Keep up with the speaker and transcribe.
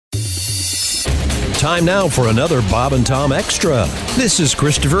Time now for another Bob and Tom Extra. This is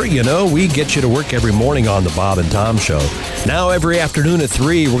Christopher. You know, we get you to work every morning on the Bob and Tom Show. Now every afternoon at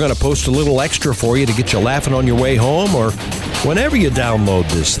 3, we're going to post a little extra for you to get you laughing on your way home or whenever you download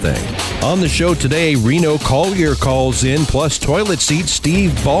this thing. On the show today, Reno Collier calls in, plus toilet seat Steve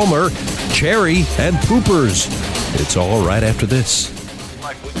Ballmer, Cherry, and Poopers. It's all right after this.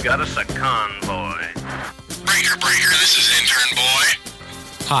 Like we've got us a convoy. Breaker, this is Intern Boy.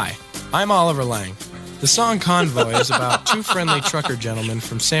 Hi, I'm Oliver Lang. The song Convoy is about two friendly trucker gentlemen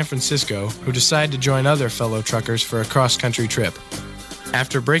from San Francisco who decide to join other fellow truckers for a cross-country trip.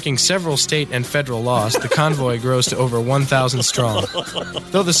 After breaking several state and federal laws, the convoy grows to over 1,000 strong.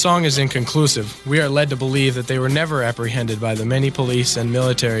 Though the song is inconclusive, we are led to believe that they were never apprehended by the many police and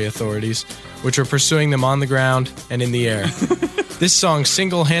military authorities, which were pursuing them on the ground and in the air. This song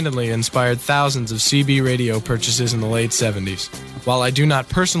single-handedly inspired thousands of CB radio purchases in the late 70s. While I do not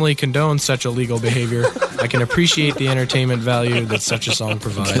personally condone such illegal behavior, I can appreciate the entertainment value that such a song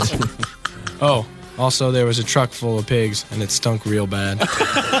provides. Oh, also there was a truck full of pigs, and it stunk real bad.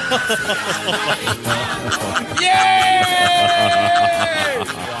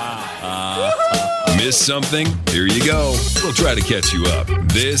 Miss something? Here you go. We'll try to catch you up.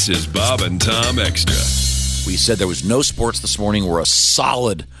 This is Bob and Tom Extra. We said there was no sports this morning. We're a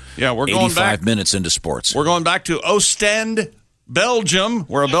solid we're going 85 back, minutes into sports. We're going back to Ostend, Belgium,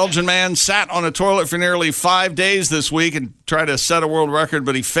 where a Belgian man sat on a toilet for nearly 5 days this week and tried to set a world record,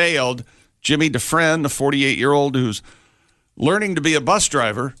 but he failed. Jimmy Dufresne, the 48-year-old who's learning to be a bus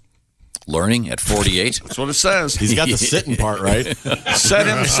driver. Learning at 48? That's what it says. He's got the sitting part, right? Set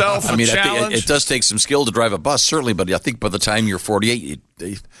himself a challenge. I think it does take some skill to drive a bus, certainly, but I think by the time you're 48,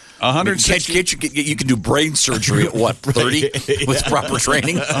 160. You can do brain surgery at what, 30 with proper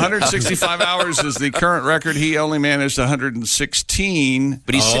training? 165 hours is the current record. He only managed 116.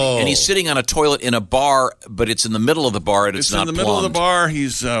 But he's sitting on a toilet in a bar, but it's in the middle of the bar and it's not in the middle of the bar.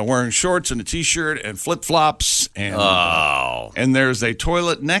 He's wearing shorts and a T-shirt and flip-flops. And there's a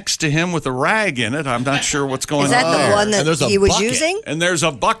toilet next to him with a rag in it. I'm not sure what's going on. Is that the one that he was using? And there's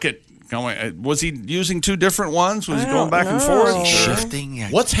a bucket. Was he using two different ones? Was he going back and forth? Shifting.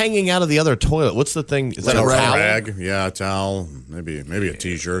 What's hanging out of the other toilet? What's the thing? Is that a rag? Yeah, a towel. Maybe a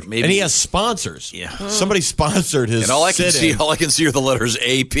T-shirt. And he has sponsors. Yeah. Somebody sponsored his. And all I can see are the letters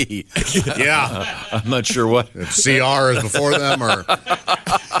AP. Yeah. I'm not sure what. If CR is before them, or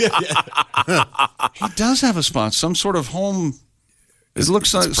he does have a sponsor. Some sort of home. It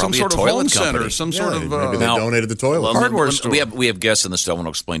looks like some sort of home center, some sort of. Maybe they donated the toilet. Hardware store. We have guests in the stuff. I want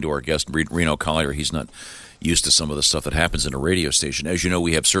to explain to our guest, Reno Collier. He's not used to some of the stuff that happens in a radio station. As you know,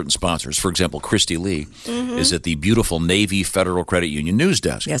 we have certain sponsors. For example, Christy Lee is at the beautiful Navy Federal Credit Union news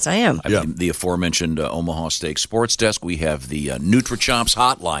desk. Yes, I am. The aforementioned Omaha Steak Sports Desk. We have the NutriChomps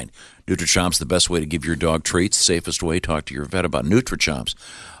hotline. NutriChomps, the best way to give your dog treats, the safest way. Talk to your vet about NutriChomps.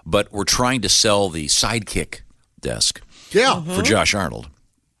 But we're trying to sell the Sidekick desk. For Josh Arnold.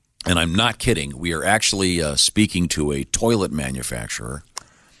 And I'm not kidding. We are actually speaking to a toilet manufacturer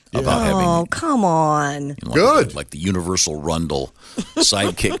about having... Oh, come on. Good. Like the Universal Rundle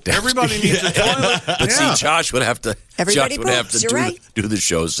Sidekick desk. Everybody needs a toilet. But see, Josh would have to... Everybody Josh would have to poops, you're right. do the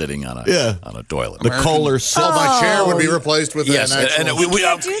show sitting on a toilet. The Kohler my chair would be replaced with yes, an actual... and You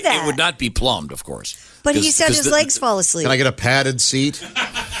can't do that. It would not be plumbed, of course. But he said his legs fall asleep. Can I get a padded seat?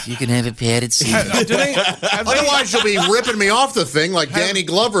 You can have a padded seat. Otherwise, you'll be ripping me off the thing like Danny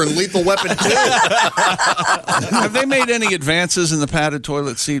Glover in Lethal Weapon 2. Have they made any advances in the padded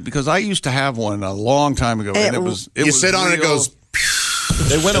toilet seat? Because I used to have one a long time ago, and it was sit on it, it goes...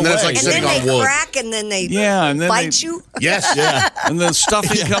 They went away. Like and then they wood. crack, and then they bite you. Yes, yeah. And then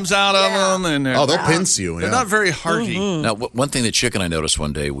stuffing comes out of them. And they'll pinch you. They're not very hearty. Now, one thing that Chick and I noticed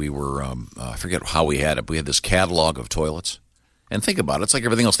one day, we were, I forget how we had it, but we had this catalog of toilets. And think about it. It's like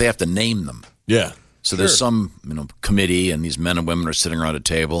everything else. They have to name them. Yeah. So there's some committee, and these men and women are sitting around a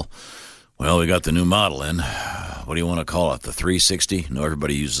table. Well, we got the new model in. What do you want to call it? The 360? No,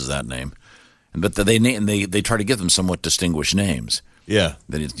 everybody uses that name. But they try to give them somewhat distinguished names. Yeah.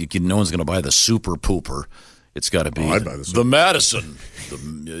 Then no one's going to buy the Super Pooper. It's got to be I'd buy the Madison,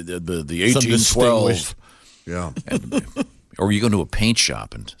 the 1812. Yeah. Or you go to a paint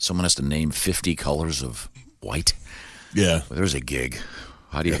shop and someone has to name 50 colors of white. Yeah. Well, there's a gig.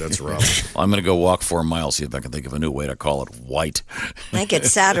 How do you? That's rough. I'm going to go walk 4 miles, see if I can think of a new way to call it white. I think it's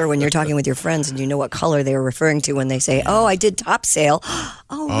sadder when you're talking with your friends and you know what color they were referring to when they say, "Oh, I did top sale."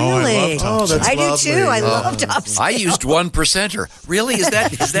 Oh, really? I do too. I love top sale. I used 1%er. Really? Is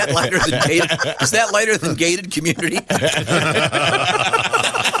that lighter than gated? Is that lighter than gated community?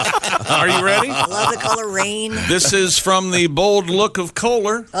 Are you ready? I love the color rain. This is from the bold look of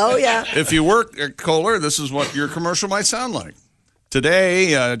Kohler. Oh, yeah. If you work at Kohler, this is what your commercial might sound like.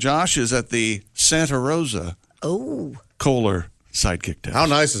 Today, Josh is at the Santa Rosa Kohler Sidekick Test. How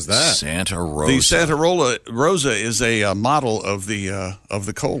nice is that? Santa Rosa. The Santa Rosa is a model of the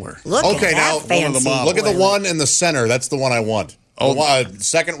Kohler. Look Okay, at now that fancy. look at the one in the center. That's the one I want.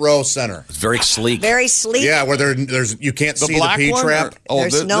 Second row center. It's very sleek. Very sleek. Yeah, where there's you can't see the black P one, trap.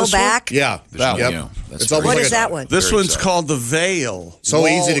 There's no back. Yeah, There's yep. no- that's It's very- almost What like is a- that one? This Very one's exciting. called the Veil. So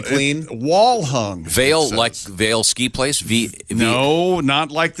easy to clean. Wall hung. Veil, it says. like Veil Ski Place? No, not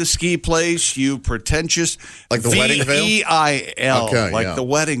like the ski place, you pretentious. Like the wedding veil? V-E-I-L, Okay, like yeah. the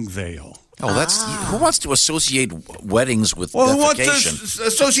wedding veil. Oh, that's who wants to associate weddings with Well, who wants to defecation?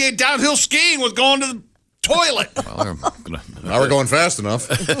 associate downhill skiing with going to the toilet? Now we're going fast enough.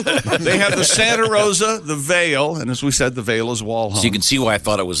 They have the Santa Rosa, the Veil, and as we said, the Veil is wall hung. So you can see why I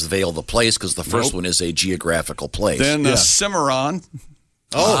thought it was Veil the place, because the first one is a geographical place. Then Cimarron.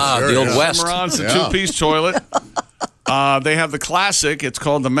 Sure, the Old yeah. West. Cimarron's a Yeah. two-piece toilet. They have the classic. It's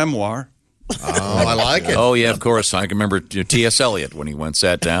called the Memoir. Oh, I like it. Oh, yeah, of course. I can remember T.S. Eliot when he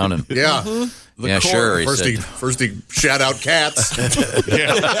sat down. And Yeah. yeah, sure. He First said, he shout out cats. No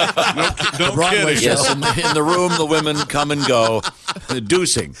Broadway kidding. yes, in the room, the women come and go,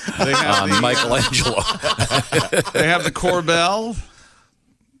 deucing They have on the- Michelangelo. They have the Corbel.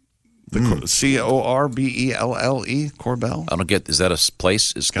 The Corbelle. Corbel. I don't get, is that a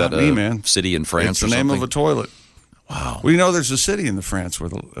place? Is Got that me, a man. city in France It's the or name something? of a toilet. Wow. Well, you know, there's a city in the France where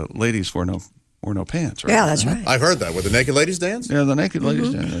the ladies wear no pants, right? Yeah, that's right. I've heard that. Where the naked ladies dance? Yeah, the naked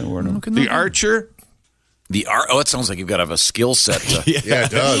ladies they wear no. The Archer. It sounds like you've got to have a skill set. Yeah,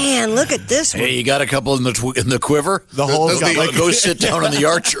 it does. Man, look at this one. Hey, you got a couple in the quiver? The hole's Does got the- like Go sit down on the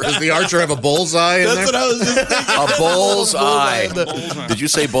Archer. Does the archer have a bullseye in there? That's what I was just thinking. A bull's eye. Did you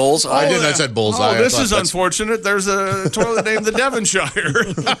say bull's I eye? didn't. I said bullseye. Oh, I this thought is that's- unfortunate. There's a toilet named the Devonshire.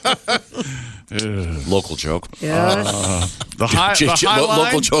 Local joke. Yes. The High Line.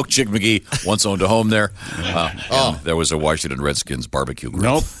 Local joke. Chick McGee once owned a home there. And there was a Washington Redskins barbecue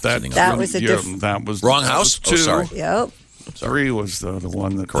grill. Nope, sitting That on- was a that was Wrong that house? was Oh, two. sorry. Yep. 3 was the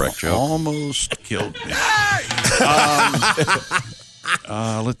one that Correct joke. almost killed me.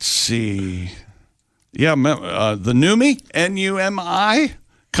 Let's see. Yeah, the Numi, N-U-M-I,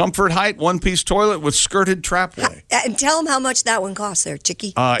 comfort height, one-piece toilet with skirted trapway. And tell them how much that one costs there,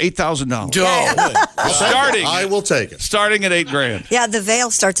 Chicky. $8,000. Starting. I will take it. Starting at $8,000. Yeah, the veil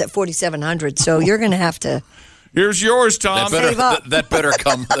starts at $4,700, so you're going to have to. Here's yours, Tom. Save up. That better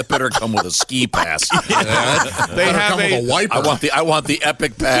come with a ski pass. They have Come with a wiper. I want the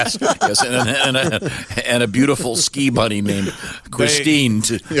epic pass. Yes, and a beautiful ski bunny named Christine.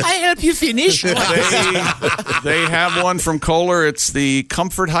 I help you finish. They have one from Kohler. It's the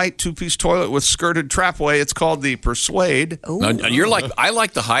comfort height two-piece toilet with skirted trapway. It's called the Persuade. Now, you're like, I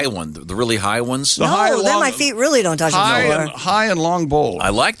like the high one, the really high ones. The high, No, then long- my feet really don't touch the floor. high and long bowl. I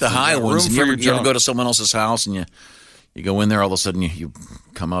like the high got ones. room And for you your ever junk. go to someone else's house and you go in there, all of a sudden you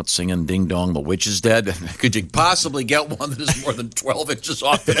come out singing "Ding Dong, the Witch is Dead." Could you possibly get one that is more than 12 inches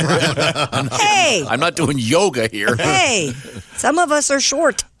off the ground? Hey! I'm not doing yoga here. Hey, some of us are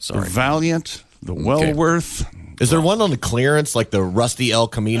short. The Valiant, the Wellworth. Is there one on the clearance, like the Rusty El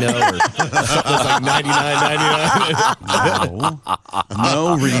Camino? Or that's like $99.99?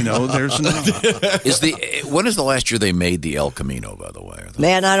 No, Reno, there's not. When is the last year they made the El Camino, by the way?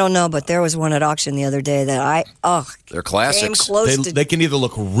 Man, I don't know, but there was one at auction the other day that They're came classics. close to. They can either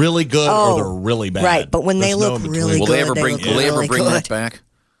look really good or they're really bad. Right, but when they There's no look in really between. Will they ever good, bring? look Will they ever really bring that good. back?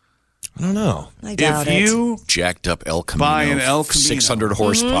 I don't know. I doubt If it. you Jacked up El Camino, buy an El Camino, 600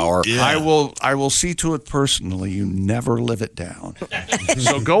 horsepower. I will see to it personally. You never live it down.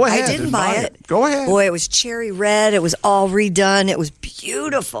 So go ahead. I didn't and buy it. Go ahead. Boy, it was cherry red. It was all redone. It was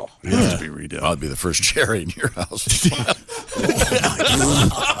beautiful. It has to be redone. I'd be the first cherry in your house.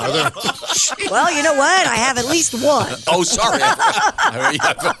 Well, you know what? I have at least one. Oh, sorry.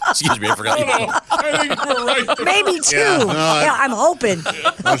 Excuse me, I forgot. I think you're right. Maybe two. Yeah, no, I'm hoping.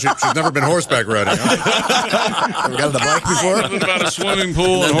 Oh, she's never been horseback riding. Huh? Ever got on the bike before? Something about a swimming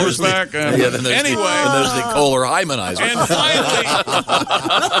pool and horseback. Then there's Anyway. and there's the Kohler Hymenizer. And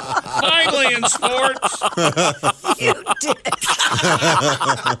finally in sports, You did.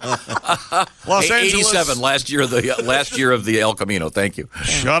 Los Angeles. 87 last year of the El Camino. Thank you.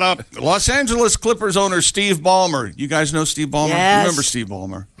 Shut up. Los Angeles Clippers owner Steve Ballmer. You guys know Steve Ballmer? Yes. Remember Steve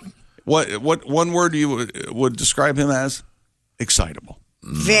Ballmer? What one word you would describe him as? Excitable.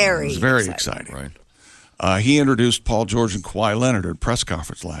 Very. Very exciting. exciting. Right. He introduced Paul George and Kawhi Leonard at a press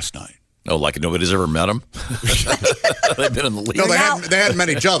conference last night. Oh, like nobody's ever met him? They've been in the league. No, they hadn't met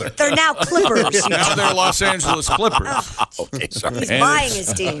each other. They're now Clippers. Now they're Los Angeles Clippers. Okay, sorry. He's buying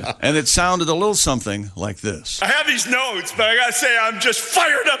his team. And it sounded a little something like this. I have these notes, but I gotta say I'm just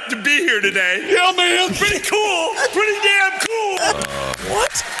fired up to be here today. Yeah, man. Pretty cool. Pretty damn cool.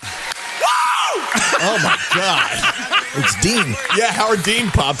 What? Woo! Oh, my God. It's Dean. Yeah, Howard Dean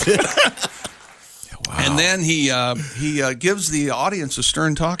popped in. And then he gives the audience a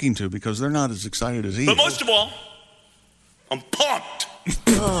stern talking to because they're not as excited as he But is. most of all, I'm pumped.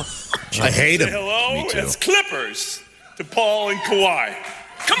 I hate Say him. hello, Me too. it's Clippers to Paul and Kawhi.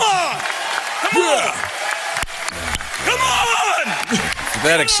 Come on! Come on! Come on! If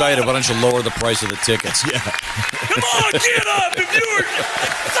you're that excited, why don't you lower the price of the tickets? Yeah. Come on, get up! If you're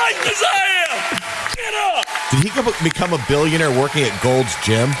psyched as I am, get up! Did he become a billionaire working at Gold's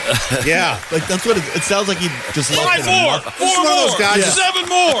Gym? Yeah. Like, that's what it sounds like. He just Five left more! it. Four He's one of those more! guys. 7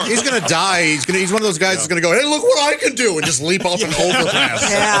 more! He's gonna die. He's one of those guys that's gonna go, hey, look what I can do, and just leap off an overpass.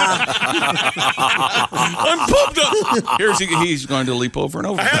 Yeah. I'm pumped up! He's going to leap over and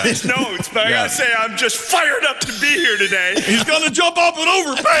over. I have these notes, but I Yeah. gotta say I'm just fired up to be here today. He's gonna jump off an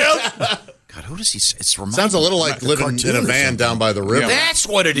overpass! God, who does he say? It's Sounds a little like living in a van down by the river. That's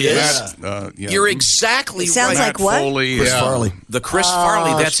what it is. You're exactly It sounds right. like what? Foley, Chris Farley. The Chris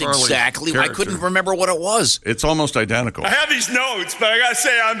Farley, that's Farley exactly. I character. couldn't remember what it was. It's almost identical. I have these notes, but I gotta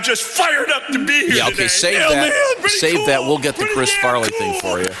say I'm just fired up to be here Yeah, today. okay, save Yeah, that. man, pretty Save cool. that. We'll get the Pretty Chris damn Farley cool. thing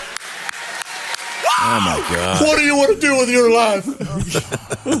for you. Oh, my God. What do you want to do with your life?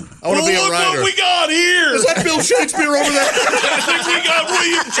 I want to be a Look writer. what we got here. Is that Bill Shakespeare over there? I think we got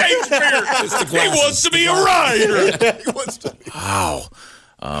William Shakespeare. He wants to be a writer. Wow.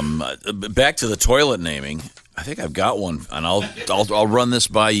 Back to the toilet naming. I think I've got one, and I'll run this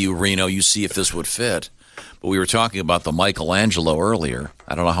by you, Reno. You see if this would fit. But we were talking about the Michelangelo earlier.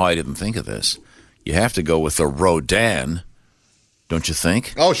 I don't know how I didn't think of this. You have to go with the Rodin, don't you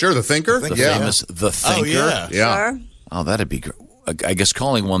think? Oh, sure, the Thinker? The Yeah. famous The Thinker. yeah. Yeah. Sure. Oh, that'd be good. I guess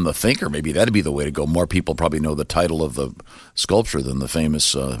calling one The Thinker, maybe that'd be the way to go. More people probably know the title of the sculpture than the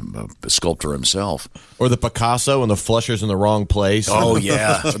famous sculptor himself. Or the Picasso and the flusher's in the wrong place. Oh,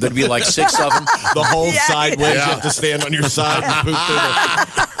 yeah. There'd be like 6 of them. The whole Yeah. sideways. Yeah. You have to stand on your side and poop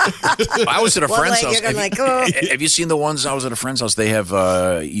through I was at a One friend's leg, house. you're gonna like, oh. Have you seen the ones I was at a friend's house? They have,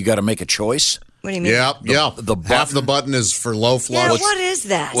 you got to make a choice. What do you mean? Yeah, yeah. the Half the button is for low Yeah, flush. what is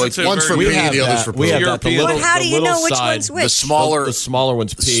that? Well, it's a One's for very- pee, the other's for We poop. have that. The European- little, What- how do the you know little which side, one's which? The smaller, The smaller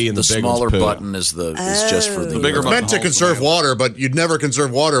one's pee and the, big smaller one's poo. button is just for the bigger button. Meant to conserve water, but you'd never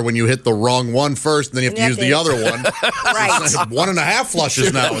conserve water when you hit the wrong one first, and then you have to use the other one. Right. 1.5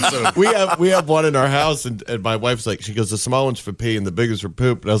 flushes now. Instead of, We have one in our house, and my wife's like, she goes, the small one's for pee and the big one's for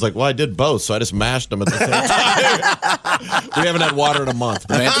poop. And I was like, well, I did both, so I just mashed them at the same time. We haven't had water in a month.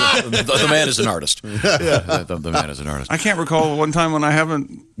 The man is an artist. The man is an artist. I can't recall one time when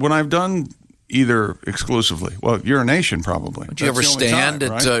I've done either exclusively. Well, urination probably. Do you ever stand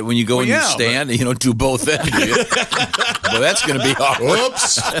at when you go and you stand and you don't do both ends? Do you? Well, that's going to be awkward.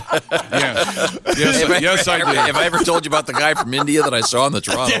 whoops. Yes, I did. Have I ever told you about the guy from India that I saw in the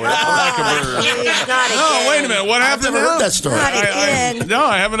Toronto airport? Oh, wait a minute. What happened? I've never heard that story. Not again. No,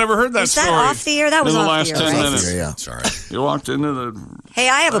 I haven't ever heard that Was that story. off the air? That was in the off last the air, 10 right? minutes. Yeah. Sorry. You walked into the Hey,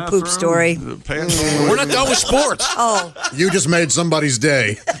 I have a poop bathroom, story. the pants- We're not done with sports. Oh, You just made somebody's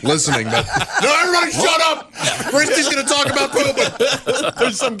day listening. But, no, everybody shut up. Christy's going to talk about pooping.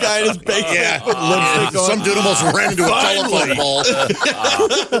 There's some guy in his basement. Yeah. with lipstick on. Some dude almost ran into a telephone pole.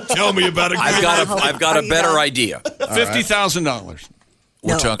 Tell me about it. I've got a better idea. $50,000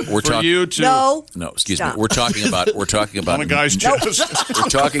 We're No. talking. for you to no. Excuse Stop. me. We're talking about on a guy's chest. We're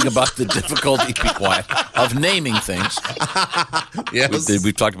talking about the difficulty. Be quiet. Of naming things. Yes.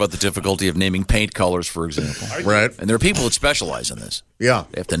 We've talked about the difficulty of naming paint colors, for example. Right. And there are people that specialize in this. Yeah.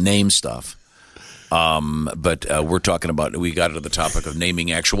 They have to name stuff. But we're talking about, we got into the topic of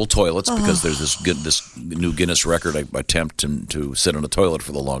naming actual toilets because there's this new Guinness record attempt to sit on a toilet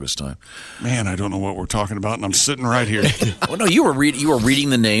for the longest time. Man, I don't know what we're talking about, and I'm sitting right here. Well, no, you were reading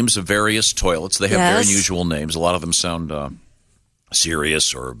the names of various toilets. They have very Yes. unusual names. A lot of them sound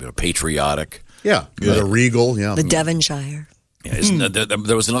serious or patriotic. Yeah. The Regal. Yeah. The Devonshire. Yeah,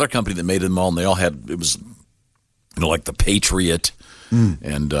 there was another company that made them all, and they all had, it was like the Patriot.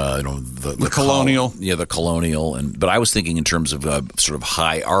 And the Colonial. The Colonial, but I was thinking in terms of sort of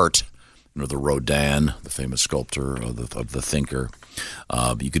high art. The Rodin, the famous sculptor of the Thinker.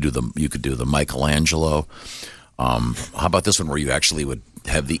 You could do the Michelangelo. How about this one where you actually would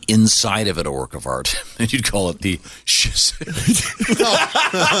have the inside of it a work of art, and you'd call it the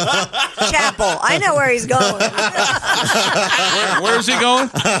Chapel. I know where he's going. Where's he going?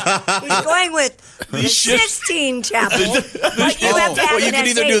 He's going with the Sistine Chapel. But you have to have you can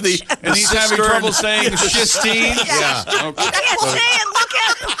either do the And he's having trouble saying Sistine. Yeah. Okay. You can't say it. Look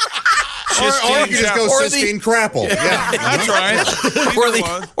at him. Or you can just go Sistine Crapple. Yeah. That's right.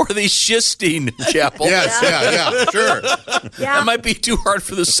 or the Sistine Chapel. Yes, yeah, sure. Yeah. That might be too hard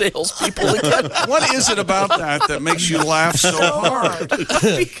for the salespeople to get. What is it about that makes you laugh so hard?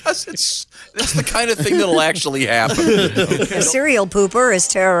 Because it's the kind of thing that'll actually happen. A serial pooper is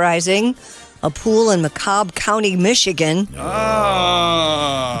terrorizing a pool in McCobb County, Michigan.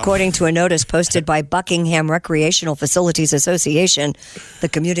 According to a notice posted by Buckingham Recreational Facilities Association, the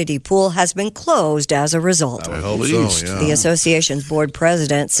community pool has been closed as a result. I hope so, yeah. The association's board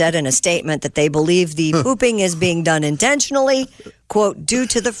president said in a statement that they believe the pooping is being done intentionally, quote, due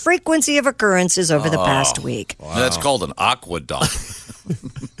to the frequency of occurrences over the past week. Wow. That's called an aqua dump.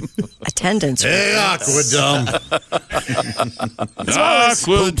 Attendance. Hey, Aquadum.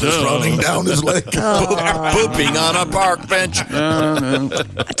 Aquadum. Running down his leg. Pooping on a park bench.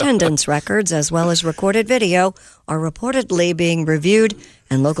 Attendance records, as well as recorded video, are reportedly being reviewed,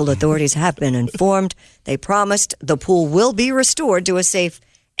 and local authorities have been informed. They promised the pool will be restored to a safe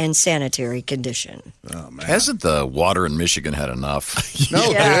and sanitary condition. Oh, man. Hasn't the water in Michigan had enough?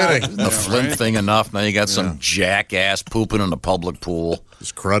 No kidding. The Flint thing enough. Now you got some jackass pooping in a public pool.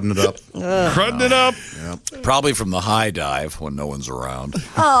 Just crudding it up. Crudding it up. Yeah. Probably from the high dive when no one's around.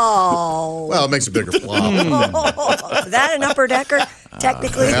 Oh. Well, it makes a bigger flop. Is that an upper decker,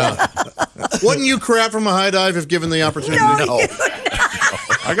 technically? Yeah. Wouldn't you crap from a high dive if given the opportunity? No.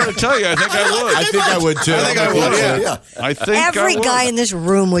 I got to tell you, I think I would. I think I would too. I think I would, yeah. I think Every I would. guy in this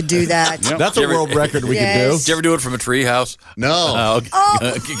room would do that. Yep. That's a world record we could do. Did you ever do it from a treehouse? No.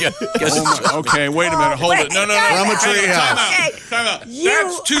 Okay, wait a minute. Hold it. No. From a treehouse. Time out.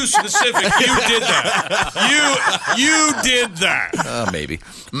 That's too specific. You did that. You did that. Maybe.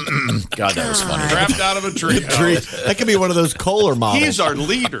 God, that was funny. Trapped out of a tree. That could be one of those Kohler models. He's our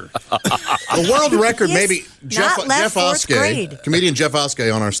leader. The world record, He's maybe Jeff not left fourth grade. Oskey, comedian Jeff Oskey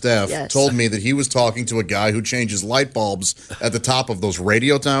on our staff, Yes. told me that he was talking to a guy who changes light bulbs at the top of those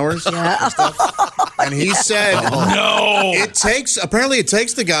radio towers. Yeah. And he said, No. it takes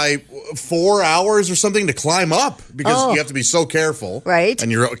the guy 4 hours or something to climb up because you have to be so careful. Right.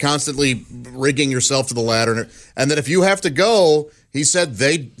 And you're constantly rigging yourself to the ladder. And then if you have to go, he said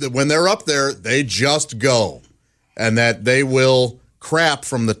when they're up there, they just go. And that they will crap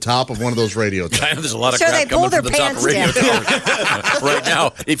from the top of one of those radio towers. There's a lot of So crap they pull coming from their the top of pants radio down. towers. Right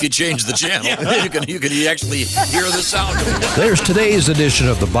now, if you change the channel, you can actually hear the sound. There's today's edition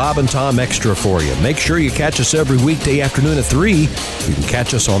of the Bob and Tom Extra for you. Make sure you catch us every weekday afternoon at 3. You can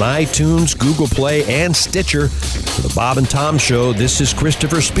catch us on iTunes, Google Play, and Stitcher. For the Bob and Tom Show, this is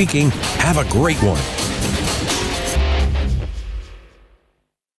Christopher speaking. Have a great one.